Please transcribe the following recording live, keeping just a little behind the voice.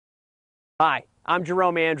Hi, I'm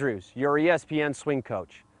Jerome Andrews, your ESPN swing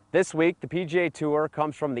coach. This week, the PGA Tour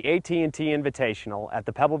comes from the AT&T Invitational at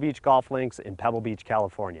the Pebble Beach Golf Links in Pebble Beach,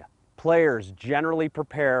 California. Players generally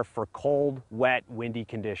prepare for cold, wet, windy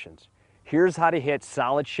conditions. Here's how to hit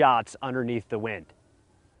solid shots underneath the wind.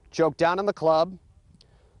 Choke down on the club,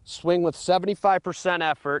 swing with 75%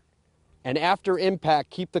 effort, and after impact,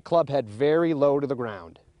 keep the club head very low to the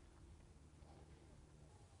ground.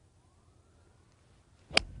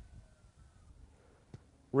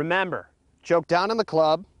 Remember, choke down on the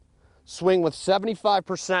club, swing with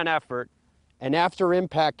 75% effort, and after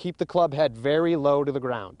impact, keep the club head very low to the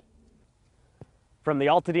ground. From the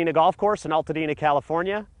Altadena Golf Course in Altadena,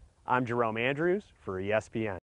 California, I'm Jerome Andrews for ESPN.